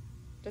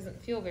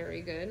 Doesn't feel very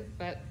good,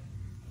 but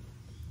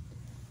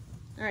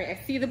all right,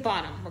 I see the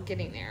bottom. We're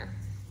getting there.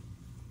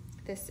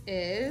 This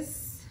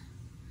is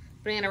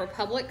Banana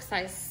Republic,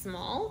 size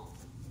small.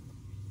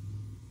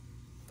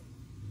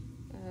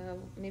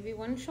 Maybe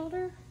one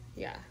shoulder?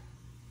 Yeah.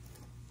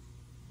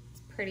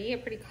 It's pretty, a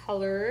pretty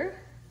color.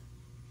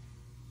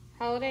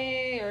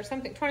 Holiday or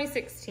something,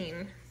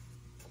 2016.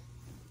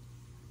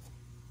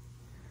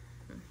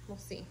 We'll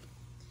see.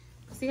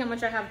 We'll see how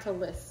much I have to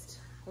list.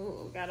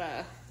 Ooh, got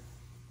a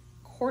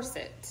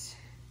corset.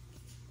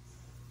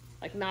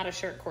 Like not a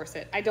shirt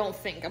corset. I don't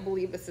think, I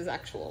believe this is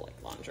actual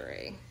like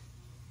lingerie.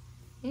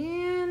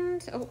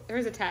 And, oh,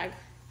 there's a tag.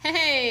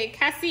 Hey,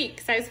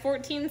 Cacique, size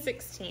 14,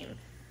 16.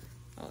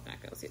 Oh,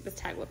 not gonna see. This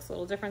tag looks a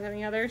little different than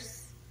the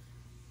others,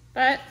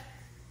 but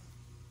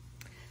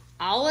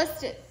I'll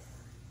list it.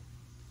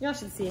 Y'all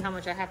should see how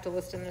much I have to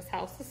list in this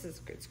house.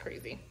 It's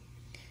crazy.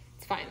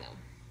 It's fine though.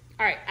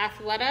 All right,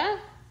 Athleta,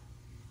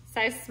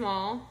 size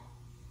small.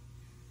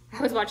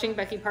 I was watching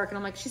Becky Park and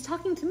I'm like, she's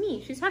talking to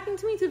me. She's talking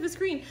to me through the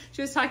screen.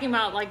 She was talking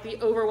about like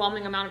the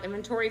overwhelming amount of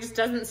inventory just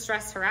doesn't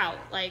stress her out.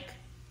 Like,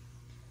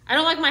 I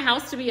don't like my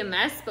house to be a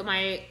mess, but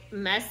my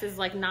mess is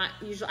like not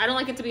usually, I don't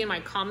like it to be in my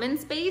common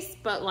space,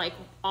 but like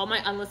all my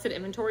unlisted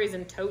inventory is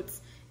in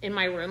totes in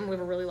my room. We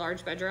have a really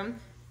large bedroom.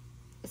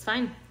 It's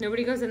fine.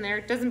 Nobody goes in there.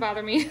 It doesn't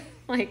bother me.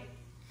 Like,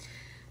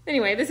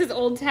 anyway, this is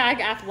old tag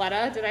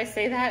Athleta. Did I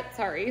say that?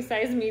 Sorry.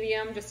 Size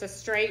medium, just a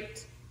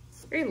striped,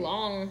 very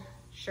long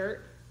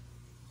shirt.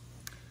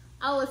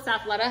 I'll list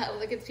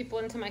Athleta. It gets people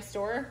into my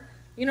store.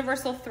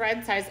 Universal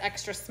thread, size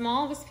extra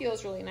small. This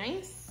feels really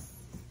nice.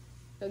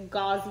 A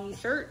gauzy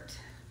shirt.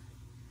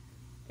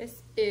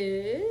 This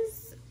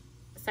is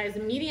size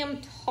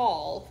medium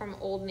tall from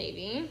Old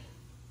Navy.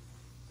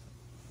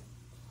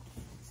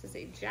 This is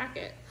a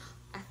jacket.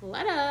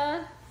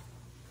 Athleta.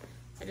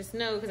 I just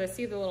know because I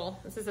see the little,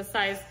 this is a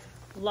size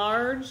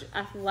large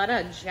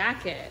Athleta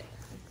jacket.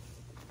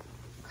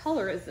 What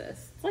color is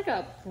this? It's like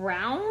a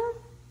brown.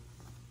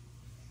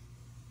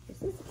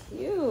 This is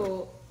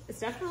cute. It's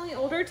definitely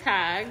older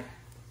tag.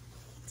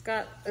 It's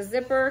got a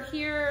zipper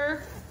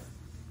here.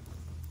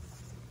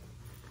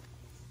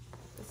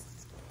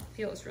 This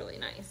feels really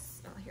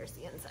nice. Oh, here's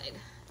the inside.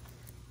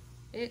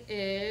 It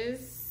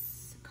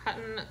is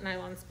cotton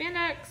nylon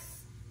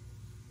spandex,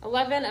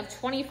 11 of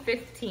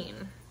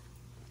 2015.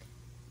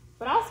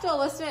 But I'll still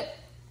list it.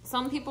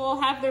 Some people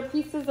have their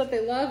pieces that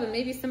they love, and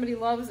maybe somebody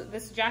loves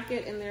this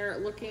jacket and they're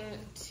looking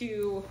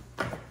to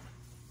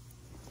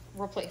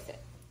replace it.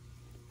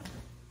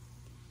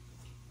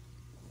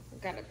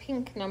 I've got a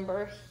pink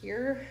number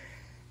here.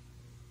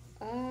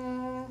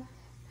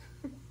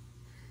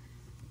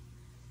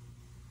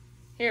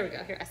 Here we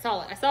go. Here, I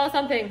saw it. I saw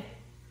something.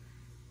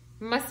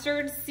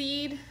 Mustard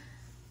seed.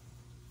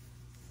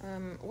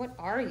 What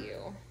are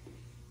you?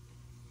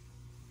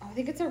 Oh, I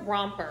think it's a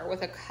romper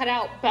with a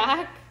cutout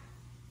back.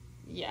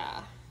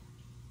 Yeah.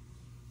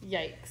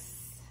 Yikes.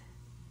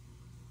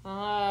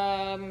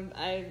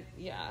 I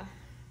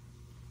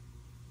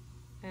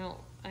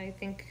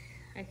think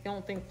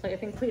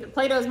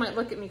Play-Dohs might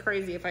look at me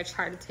crazy if I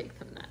try to take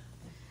them that.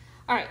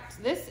 All right,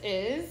 so this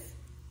is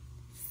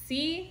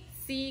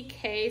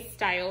CCK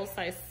style,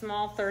 size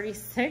small,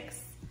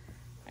 36.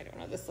 I don't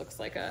know, this looks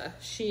like a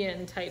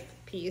Shein type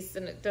piece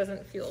and it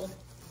doesn't feel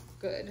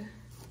good.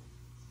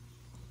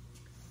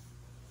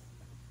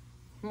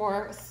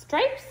 More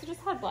stripes, I just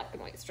had black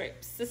and white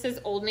stripes. This is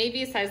Old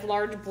Navy, size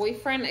large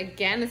boyfriend.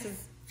 Again,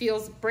 this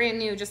feels brand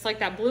new, just like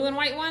that blue and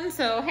white one.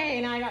 So,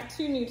 hey, now I got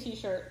 2 new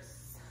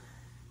t-shirts.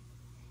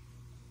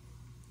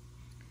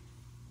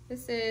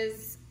 This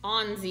is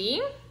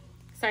Onzy,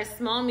 size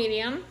small,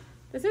 medium.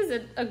 This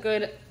is a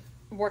good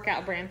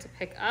workout brand to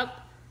pick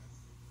up.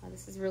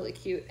 This is really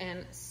cute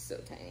and so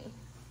tiny.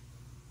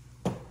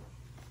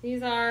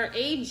 These are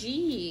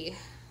AG.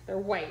 They're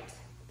white.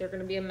 They're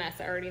gonna be a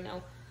mess, I already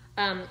know.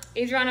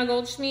 Adriana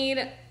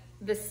Goldschmied,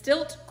 the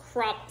Stilt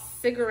Crop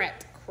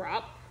Cigarette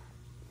Crop.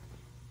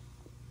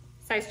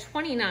 Size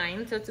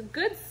 29, so it's a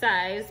good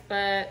size,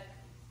 but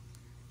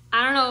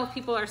I don't know if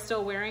people are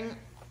still wearing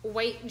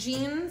white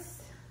jeans.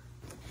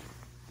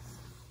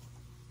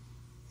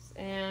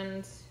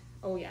 And,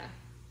 oh yeah,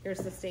 here's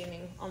the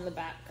staining on the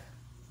back.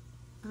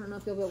 I don't know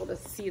if you'll be able to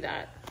see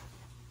that.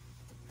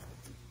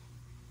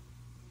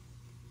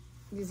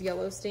 These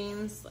yellow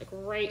stains, like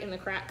right in the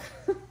crack.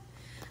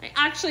 I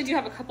actually do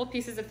have a couple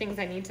pieces of things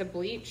I need to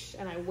bleach,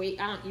 and I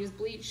don't use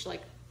bleach,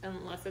 like,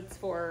 unless it's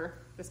for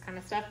this kind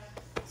of stuff.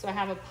 So I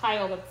have a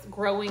pile that's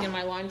growing in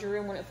my laundry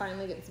room. When it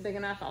finally gets big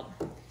enough,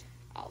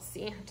 I'll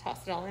see,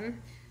 toss it all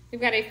in.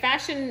 We've got a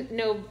Fashion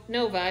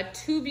Nova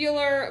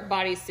tubular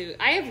bodysuit.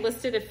 I have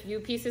listed a few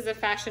pieces of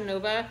Fashion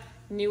Nova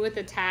new with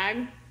the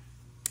tag,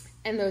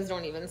 and those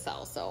don't even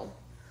sell, so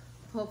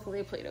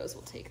hopefully Play-Dohs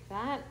will take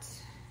that.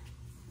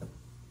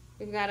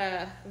 We've got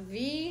a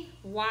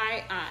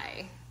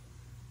VYI.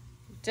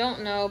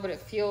 Don't know, but it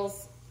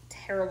feels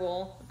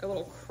terrible. Like a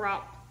little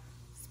crop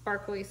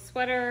sparkly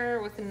sweater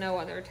with no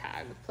other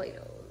tag with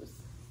Play-Dohs.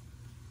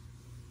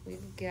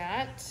 We've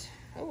got,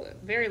 oh, a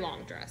very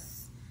long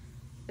dress.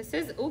 This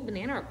is, oh,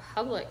 Banana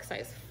Republic,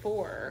 size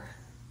 4.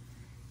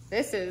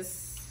 This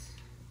is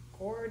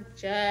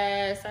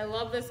gorgeous. I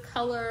love this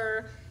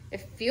color.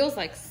 It feels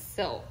like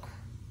silk.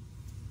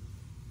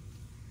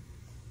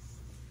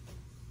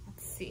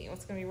 Let's see,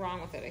 what's gonna be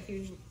wrong with it? A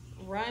huge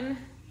run?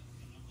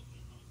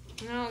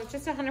 No, it's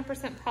just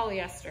 100%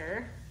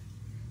 polyester,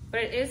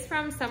 but it is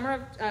from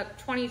summer of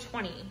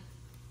 2020.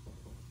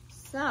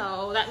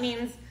 So that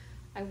means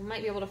I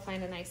might be able to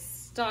find a nice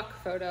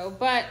stock photo,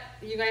 but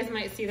you guys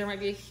might see there might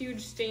be a huge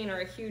stain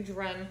or a huge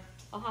run.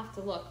 I'll have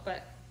to look,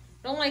 but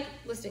I don't like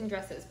listing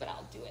dresses, but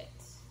I'll do it.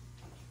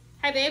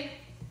 Hi, babe.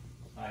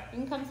 Hi. You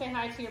can come say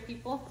hi to your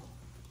people.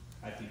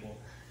 Hi, people.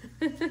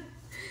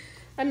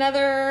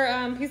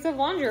 Another piece of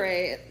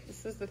lingerie.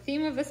 This is the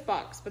theme of this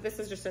box, but this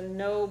is just a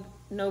no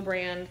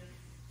brand,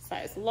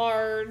 size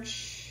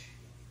large.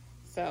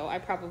 So I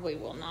probably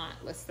will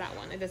not list that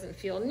one. It doesn't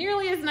feel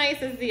nearly as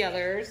nice as the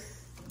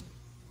others.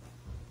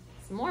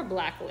 Some more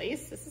black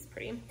lace. This is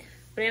pretty.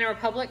 Banana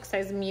Republic,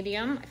 size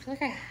medium. I feel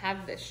like I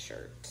have this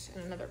shirt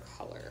in another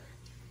color.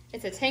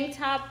 It's a tank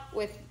top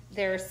with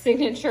their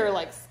signature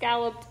like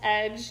scalloped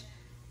edge,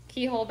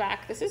 keyhole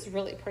back. This is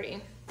really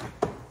pretty.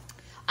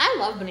 I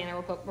love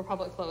Banana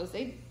Republic clothes.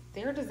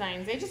 Their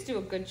designs, they just do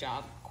a good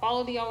job.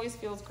 Quality always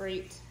feels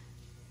great.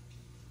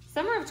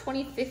 Summer of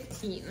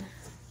 2015.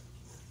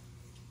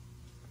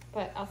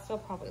 But I'll still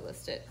probably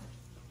list it.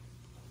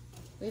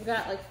 We've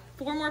got like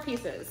 4 more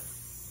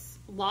pieces.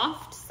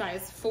 Loft,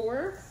 size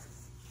 4.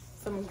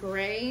 Some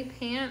gray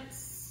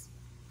pants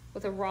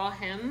with a raw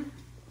hem.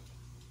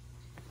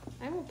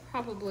 I will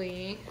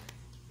probably,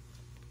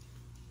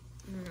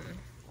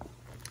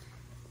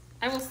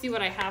 I will see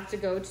what I have to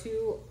go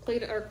to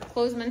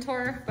Clothes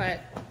Mentor,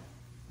 but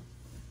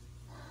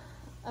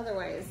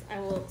otherwise I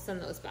will send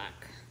those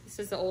back. This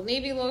is the Old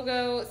Navy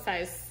logo,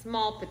 size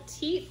small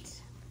petite,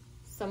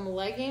 some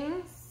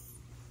leggings.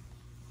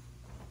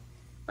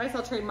 Buy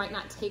Sell Trade might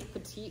not take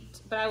petite,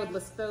 but I would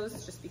list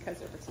those just because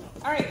they're petite.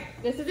 All right,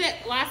 this is it.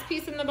 Last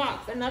piece in the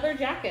box, another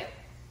jacket.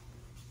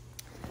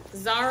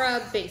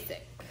 Zara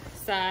Basic,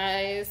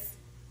 size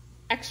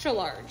extra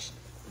large.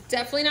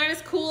 Definitely not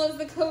as cool as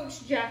the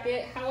Coach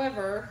jacket.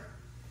 However,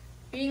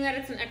 being that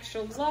it's an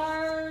extra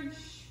large,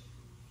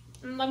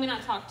 let me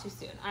not talk too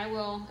soon. I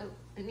will,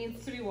 it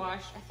needs to be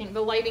washed. I think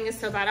the lighting is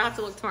so bad. I'll have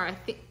to look tomorrow.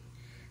 I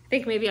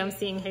think maybe I'm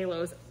seeing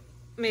halos.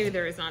 Maybe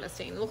there is not a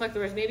stain. It looked like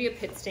there was maybe a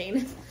pit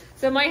stain.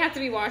 So it might have to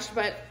be washed,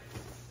 but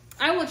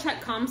I will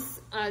check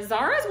comps.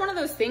 Zara is one of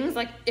those things,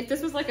 like if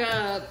this was like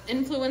a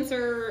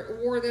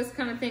influencer wore this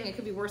kind of thing, it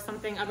could be worth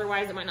something.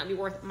 Otherwise, it might not be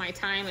worth my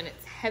time, and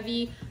it's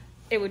heavy.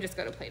 It would just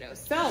go to Play-Doh.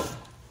 So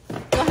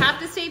you'll have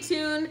to stay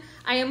tuned.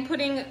 I am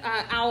putting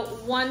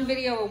out 1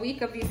 video a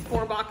week of these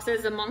 4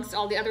 boxes amongst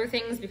all the other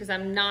things because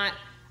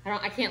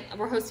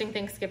we're hosting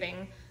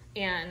Thanksgiving,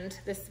 and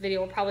this video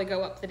will probably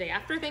go up the day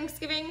after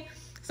Thanksgiving.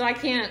 So I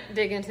can't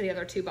dig into the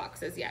other 2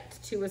 boxes yet.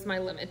 2 is my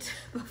limit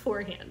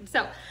beforehand.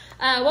 So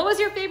what was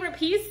your favorite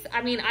piece?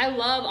 I mean, I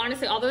love,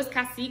 honestly, all those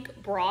Cacique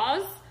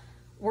bras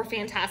were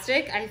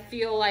fantastic. I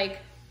feel like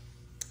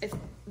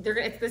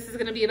this is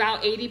gonna be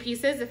about 80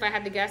 pieces if I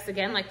had to guess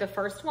again, like the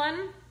first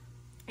one.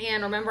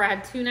 And remember, I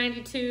had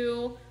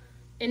 $2.92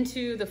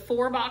 into the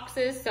 4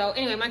 boxes. So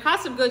anyway, my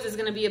cost of goods is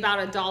gonna be about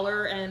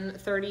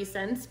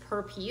 $1.30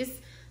 per piece.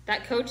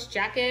 That Coach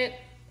jacket,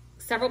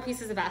 several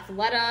pieces of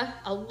Athleta,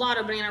 a lot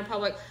of Banana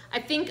Republic. I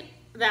think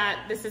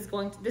that this is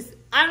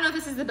I don't know if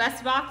this is the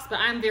best box, but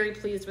I'm very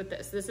pleased with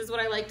this. This is what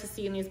I like to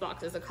see in these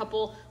boxes. A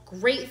couple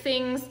great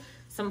things,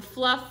 some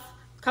fluff,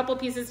 a couple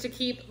pieces to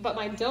keep, but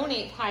my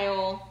donate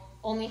pile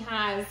only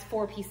has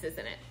 4 pieces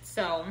in it.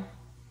 So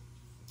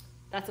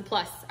that's a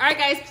plus. All right,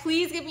 guys,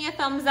 please give me a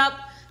thumbs up,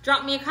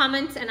 drop me a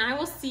comment, and I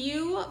will see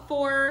you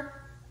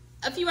for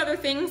a few other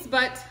things,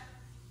 but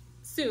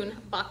soon,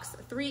 box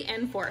 3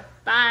 and 4.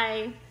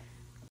 Bye.